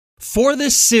For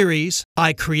this series,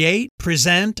 I create,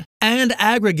 present, and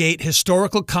aggregate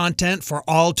historical content for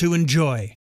all to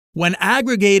enjoy. When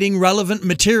aggregating relevant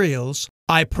materials,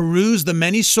 I peruse the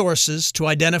many sources to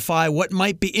identify what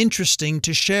might be interesting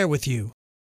to share with you.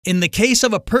 In the case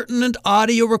of a pertinent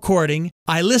audio recording,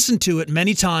 I listen to it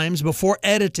many times before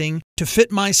editing to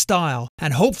fit my style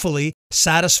and hopefully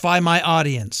satisfy my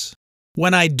audience.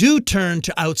 When I do turn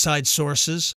to outside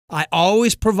sources, I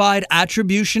always provide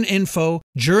attribution info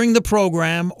during the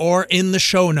program or in the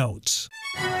show notes.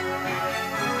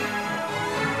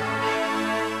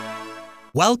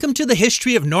 Welcome to the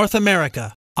History of North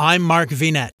America. I'm Mark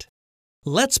Vinette.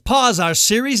 Let's pause our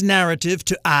series narrative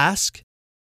to ask,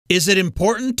 is it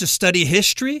important to study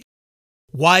history?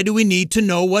 Why do we need to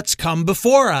know what's come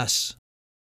before us?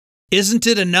 Isn't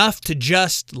it enough to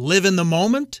just live in the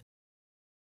moment?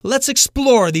 Let's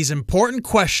explore these important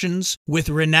questions with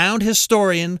renowned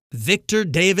historian Victor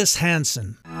Davis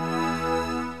Hanson.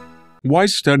 Why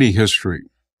study history?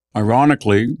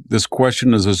 Ironically, this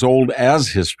question is as old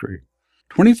as history.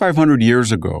 2,500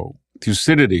 years ago,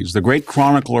 Thucydides, the great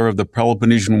chronicler of the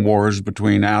Peloponnesian Wars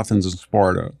between Athens and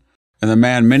Sparta, and the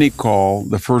man many call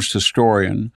the first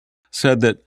historian, said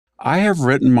that, "I have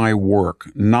written my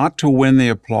work not to win the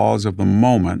applause of the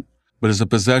moment, but as a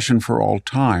possession for all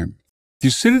time."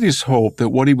 Thucydides hoped that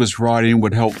what he was writing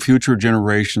would help future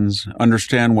generations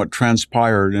understand what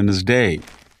transpired in his day.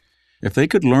 If they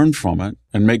could learn from it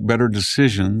and make better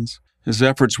decisions, his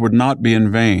efforts would not be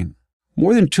in vain.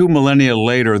 More than 2 millennia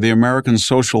later, the American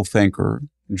social thinker,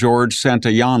 George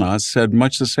Santayana, said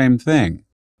much the same thing.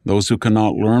 Those who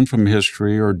cannot learn from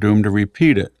history are doomed to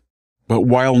repeat it. But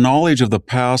while knowledge of the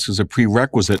past is a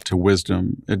prerequisite to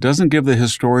wisdom, it doesn't give the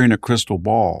historian a crystal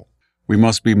ball. We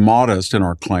must be modest in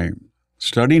our claim.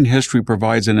 Studying history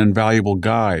provides an invaluable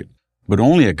guide, but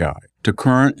only a guide, to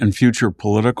current and future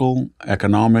political,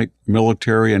 economic,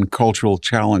 military, and cultural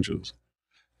challenges.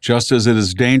 Just as it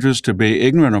is dangerous to be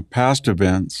ignorant of past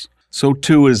events, so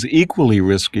too it is equally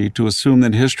risky to assume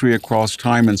that history across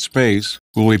time and space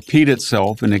will repeat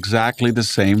itself in exactly the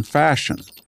same fashion.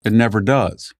 It never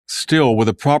does. Still, with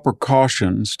a proper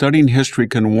caution, studying history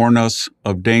can warn us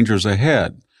of dangers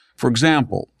ahead. For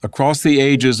example, across the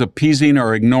ages, appeasing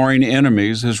or ignoring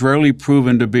enemies has rarely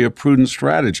proven to be a prudent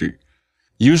strategy.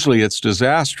 Usually it's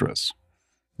disastrous.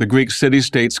 The Greek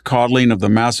city-state's coddling of the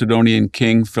Macedonian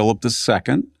king Philip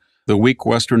II, the weak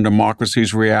Western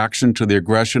democracy's reaction to the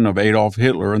aggression of Adolf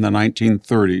Hitler in the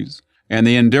 1930s, and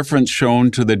the indifference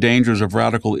shown to the dangers of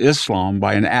radical Islam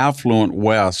by an affluent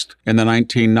West in the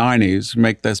 1990s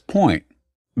make this point.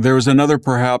 There is another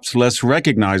perhaps less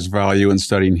recognized value in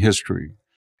studying history.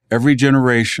 Every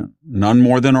generation, none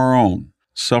more than our own,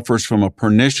 suffers from a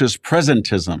pernicious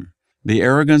presentism, the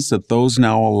arrogance that those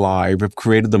now alive have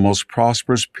created the most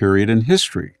prosperous period in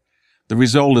history. The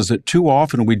result is that too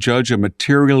often we judge a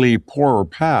materially poorer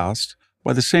past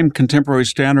by the same contemporary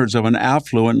standards of an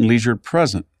affluent and leisured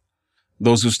present.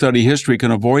 Those who study history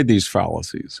can avoid these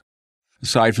fallacies.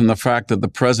 Aside from the fact that the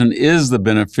present is the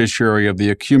beneficiary of the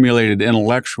accumulated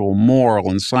intellectual, moral,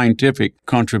 and scientific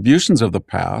contributions of the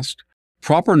past,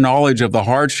 proper knowledge of the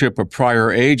hardship of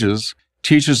prior ages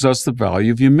teaches us the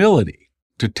value of humility.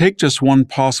 To take just one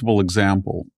possible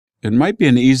example, it might be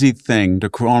an easy thing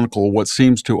to chronicle what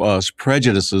seems to us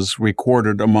prejudices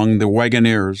recorded among the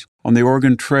Wagoneers on the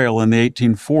Oregon Trail in the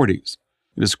 1840s.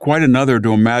 It is quite another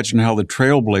to imagine how the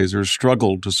trailblazers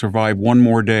struggled to survive one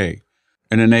more day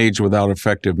in an age without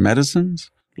effective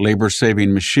medicines,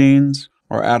 labor-saving machines,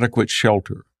 or adequate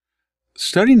shelter.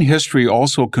 Studying history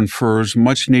also confers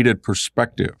much-needed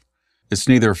perspective. It's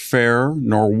neither fair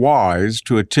nor wise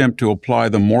to attempt to apply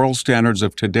the moral standards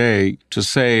of today to,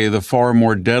 say, the far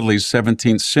more deadly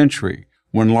 17th century,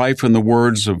 when life, in the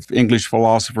words of English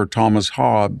philosopher Thomas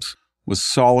Hobbes, was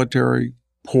solitary,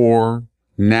 poor,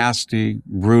 nasty,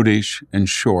 brutish, and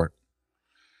short.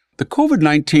 The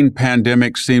COVID-19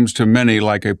 pandemic seems to many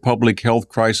like a public health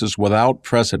crisis without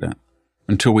precedent,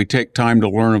 until we take time to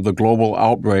learn of the global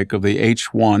outbreak of the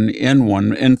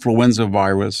H1N1 influenza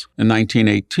virus in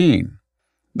 1918.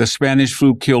 The Spanish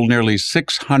flu killed nearly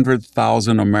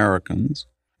 600,000 Americans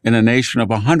in a nation of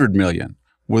 100 million,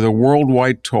 with a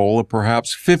worldwide toll of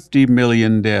perhaps 50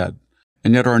 million dead.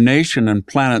 And yet our nation and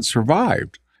planet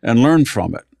survived and learned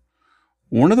from it.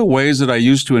 One of the ways that I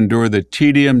used to endure the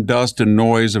tedium, dust, and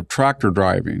noise of tractor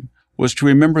driving was to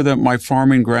remember that my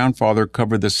farming grandfather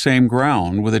covered the same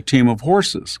ground with a team of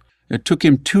horses. It took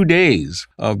him 2 days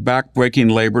of back-breaking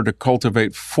labor to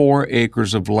cultivate 4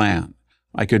 acres of land.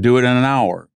 I could do it in an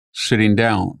hour, sitting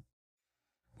down.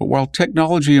 But while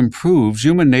technology improves,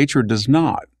 human nature does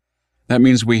not. That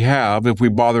means we have, if we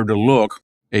bother to look,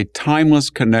 a timeless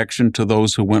connection to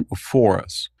those who went before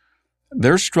us.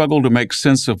 Their struggle to make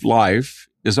sense of life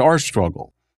is our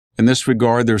struggle. In this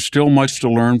regard, there's still much to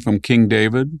learn from King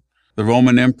David, the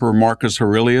Roman Emperor Marcus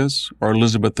Aurelius, or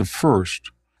Elizabeth I,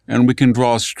 and we can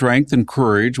draw strength and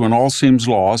courage when all seems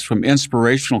lost from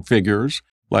inspirational figures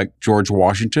like George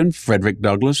Washington, Frederick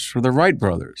Douglass, or the Wright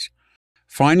brothers.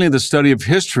 Finally, the study of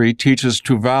history teaches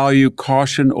to value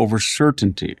caution over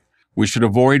certainty. We should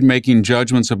avoid making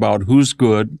judgments about who's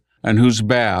good and who's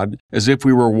bad as if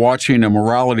we were watching a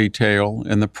morality tale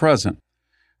in the present.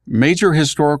 Major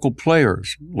historical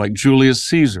players like Julius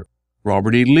Caesar,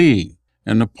 Robert E. Lee,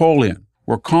 and Napoleon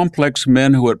were complex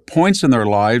men who at points in their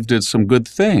lives did some good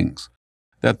things.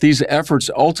 That these efforts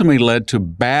ultimately led to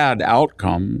bad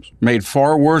outcomes, made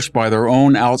far worse by their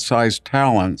own outsized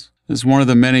talents, is one of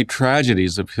the many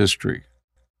tragedies of history.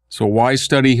 So why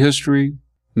study history?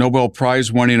 Nobel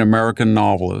Prize-winning American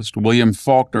novelist William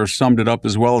Faulkner summed it up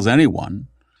as well as anyone.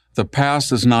 The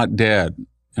past is not dead.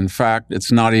 In fact,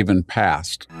 it's not even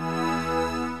past.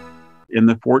 In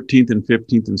the 14th and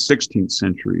 15th and 16th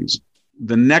centuries,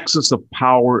 the nexus of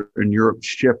power in Europe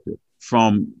shifted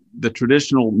from the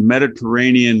traditional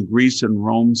Mediterranean, Greece and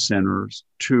Rome centers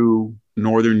to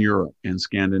Northern Europe and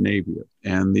Scandinavia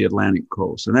and the Atlantic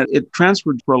coast. And that it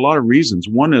transferred for a lot of reasons.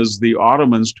 One is the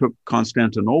Ottomans took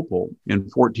Constantinople in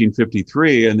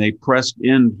 1453 and they pressed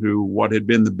into what had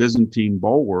been the Byzantine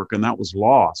bulwark, and that was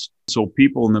lost. So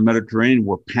people in the Mediterranean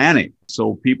were panicked.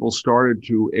 So people started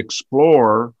to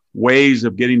explore ways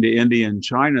of getting to India and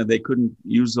China. They couldn't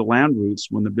use the land routes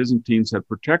when the Byzantines had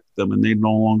protected them and they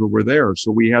no longer were there. So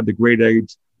we had the Great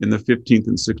Age in the 15th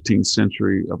and 16th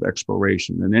century of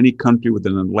exploration. And any country with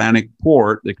an Atlantic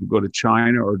port, they could go to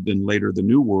China or then later the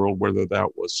New World, whether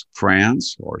that was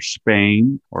France or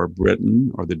Spain or Britain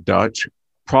or the Dutch,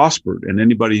 prospered. And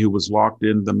anybody who was locked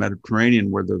in the Mediterranean,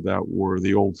 whether that were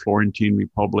the old Florentine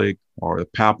Republic or the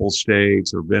Papal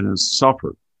States or Venice,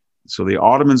 suffered. So the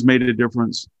Ottomans made a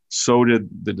difference. So did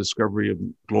the discovery of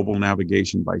global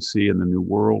navigation by sea in the New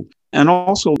World. And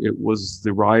also it was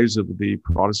the rise of the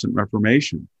Protestant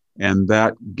Reformation. And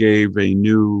that gave a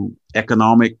new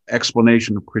economic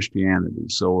explanation of Christianity.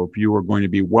 So if you were going to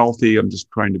be wealthy, I'm just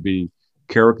trying to be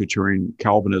caricaturing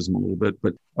Calvinism a little bit,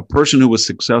 but a person who was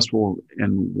successful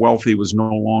and wealthy was no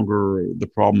longer the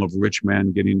problem of a rich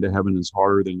man getting to heaven is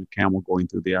harder than a camel going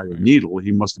through the eye of a needle.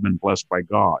 He must have been blessed by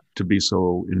God to be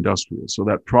so industrious. So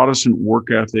that Protestant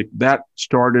work ethic, that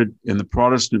started in the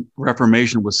Protestant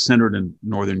Reformation was centered in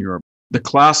Northern Europe. The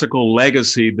classical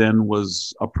legacy then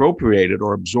was appropriated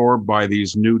or absorbed by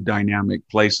these new dynamic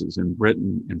places in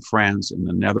Britain, in France, in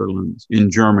the Netherlands, in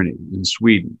Germany, in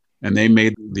Sweden. And they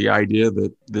made the idea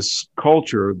that this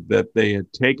culture that they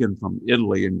had taken from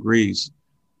Italy and Greece,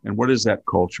 and what is that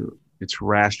culture? It's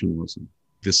rationalism,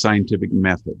 the scientific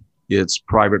method. It's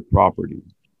private property.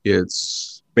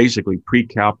 It's basically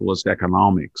pre-capitalist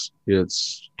economics.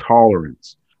 It's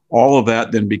tolerance. All of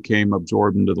that then became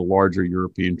absorbed into the larger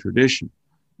European tradition.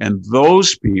 And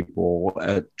those people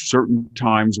at certain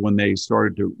times when they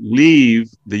started to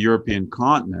leave the European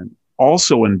continent,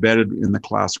 also embedded in the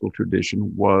classical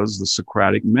tradition was the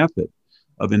Socratic method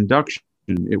of induction.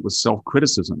 It was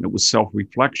self-criticism. It was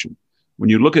self-reflection. When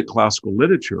you look at classical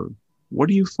literature, what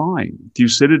do you find?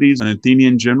 Thucydides, an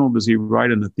Athenian general, does he write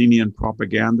an Athenian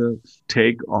propaganda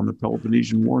take on the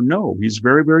Peloponnesian War? No, he's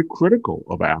very, very critical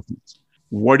of Athens.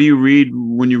 What do you read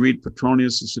when you read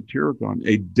Petronius' Satyricon?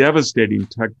 A devastating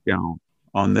takedown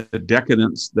on the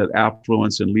decadence that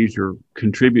affluence and leisure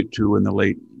contribute to in the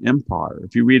late empire.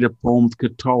 If you read a poem of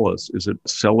Catullus, is it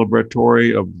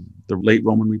celebratory of the late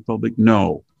Roman Republic?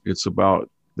 No, it's about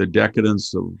the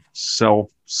decadence of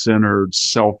self-centered,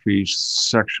 selfish,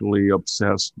 sexually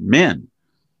obsessed men.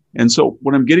 And so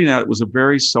what I'm getting at, it was a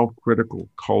very self-critical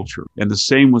culture. And the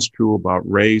same was true about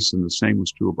race, and the same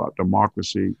was true about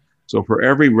democracy. So for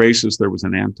every racist, there was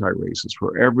an anti-racist.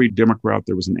 For every Democrat,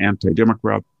 there was an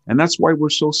anti-Democrat. And that's why we're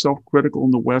so self-critical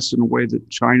in the West in a way that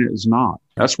China is not.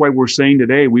 That's why we're saying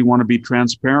today we want to be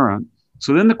transparent.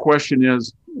 So then the question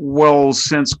is, well,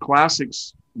 since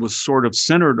classics was sort of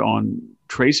centered on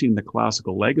tracing the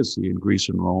classical legacy in Greece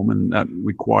and Rome, and that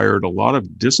required a lot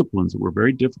of disciplines that were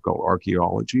very difficult: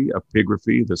 archaeology,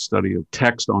 epigraphy, the study of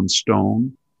text on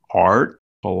stone, art,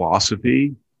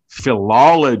 philosophy.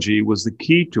 Philology was the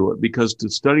key to it, because to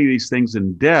study these things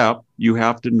in depth, you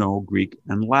have to know Greek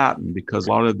and Latin, because a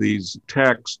lot of these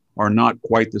texts are not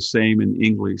quite the same in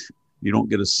English. You don't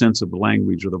get a sense of the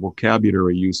language or the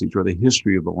vocabulary usage or the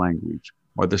history of the language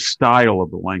or the style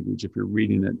of the language if you're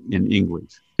reading it in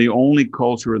English. The only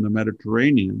culture in the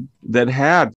Mediterranean that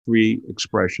had free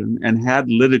expression and had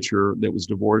literature that was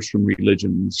divorced from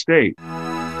religion and state.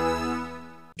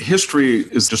 History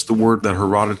is just the word that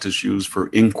Herodotus used for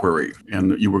inquiry,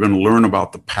 and you were going to learn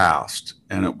about the past.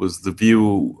 And it was the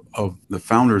view of the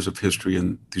founders of history,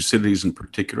 and Thucydides in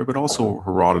particular, but also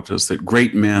Herodotus, that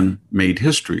great men made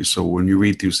history. So when you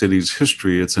read Thucydides'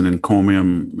 history, it's an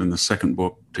encomium in the second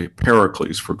book to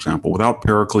Pericles, for example. Without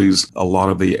Pericles, a lot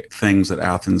of the things that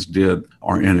Athens did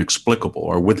are inexplicable,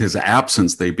 or with his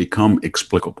absence, they become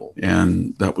explicable.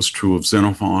 And that was true of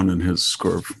Xenophon and his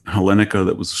sort of Hellenica.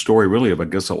 That was a story really of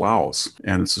Agesilaus.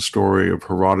 And it's a story of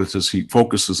Herodotus. He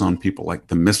focuses on people like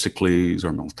Themistocles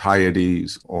or Miltiades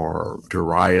or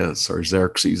Darius or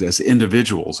Xerxes as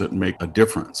individuals that make a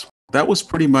difference. That was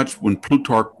pretty much when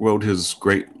Plutarch wrote his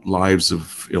great lives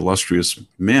of illustrious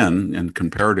men and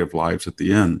comparative lives at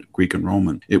the end, Greek and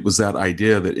Roman. It was that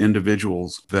idea that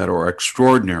individuals that are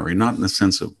extraordinary, not in the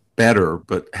sense of better,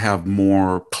 but have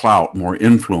more clout, more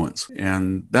influence.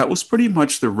 And that was pretty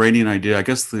much the reigning idea. I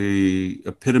guess the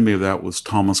epitome of that was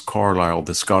Thomas Carlyle,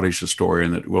 the Scottish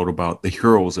historian that wrote about the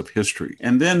heroes of history.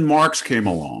 And then Marx came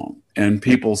along. And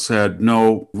people said,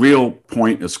 no, real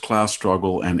point is class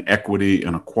struggle and equity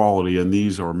and equality, and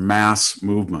these are mass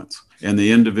movements. And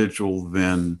the individual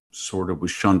then sort of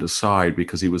was shunned aside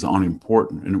because he was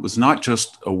unimportant. And it was not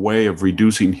just a way of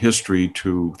reducing history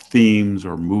to themes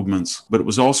or movements, but it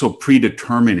was also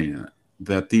predetermining it,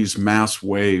 that these mass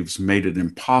waves made it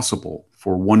impossible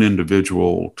for one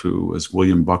individual to, as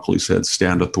William Buckley said,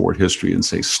 stand athwart history and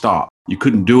say, stop. You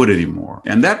couldn't do it anymore.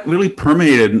 And that really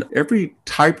permeated every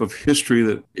type of history.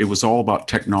 That it was all about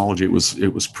technology. It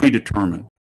was predetermined.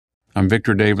 I'm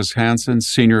Victor Davis Hanson,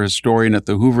 senior historian at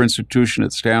the Hoover Institution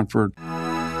at Stanford.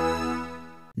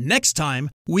 Next time,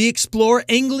 we explore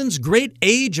England's great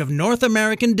age of North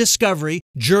American discovery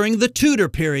during the Tudor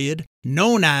period,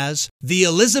 known as the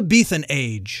Elizabethan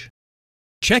Age.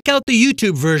 Check out the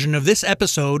YouTube version of this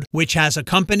episode, which has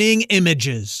accompanying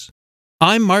images.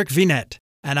 I'm Mark Vinette,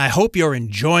 and I hope you're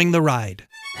enjoying the ride.